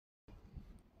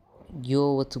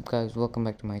Yo, what's up guys, welcome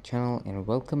back to my channel and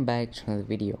welcome back to another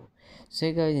video.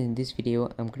 So guys, in this video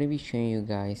I'm going to be showing you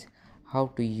guys how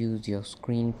to use your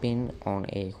screen pin on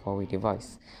a Huawei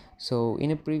device. So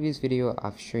in a previous video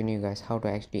I've shown you guys how to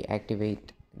actually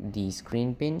activate the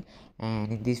screen pin,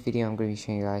 and in this video I'm going to be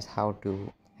showing you guys how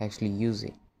to actually use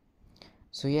it.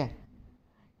 So yeah,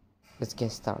 let's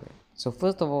get started. So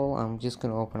first of all, I'm just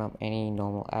going to open up any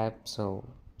normal app. So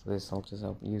for this I'll just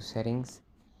use settings.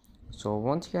 So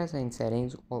once you guys are in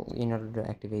settings, in order to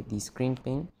activate the screen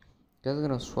pin, you're just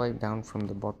gonna swipe down from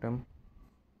the bottom,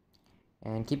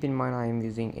 and keep in mind I am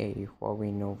using a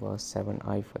Huawei Nova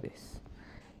 7i for this.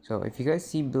 So if you guys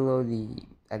see below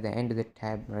at the end of the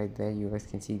tab right there, you guys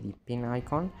can see the pin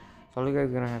icon. So all you guys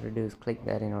are gonna have to do is click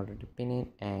that in order to pin it,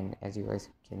 and as you guys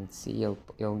can see,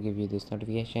 it'll give you this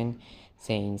notification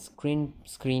saying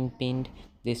screen pinned.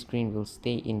 This screen will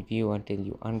stay in view until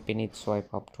you unpin it.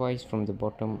 Swipe up twice from the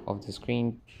bottom of the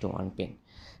screen to unpin.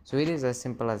 So it is as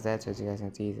simple as that. So as you guys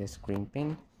can see, the screen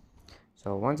pin.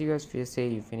 So once you guys say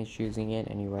you finish using it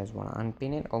and you guys want to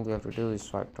unpin it, all you have to do is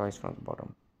swipe twice from the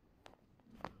bottom,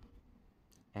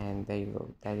 and there you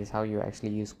go. That is how you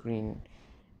actually use screen.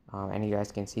 And you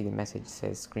guys can see the message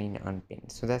says screen unpin.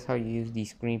 So that's how you use the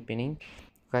screen pinning. If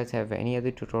you guys have any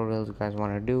other tutorials you guys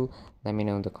want to do, let me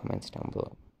know in the comments down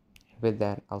below. With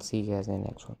that, I'll see you guys in the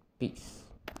next one. Peace.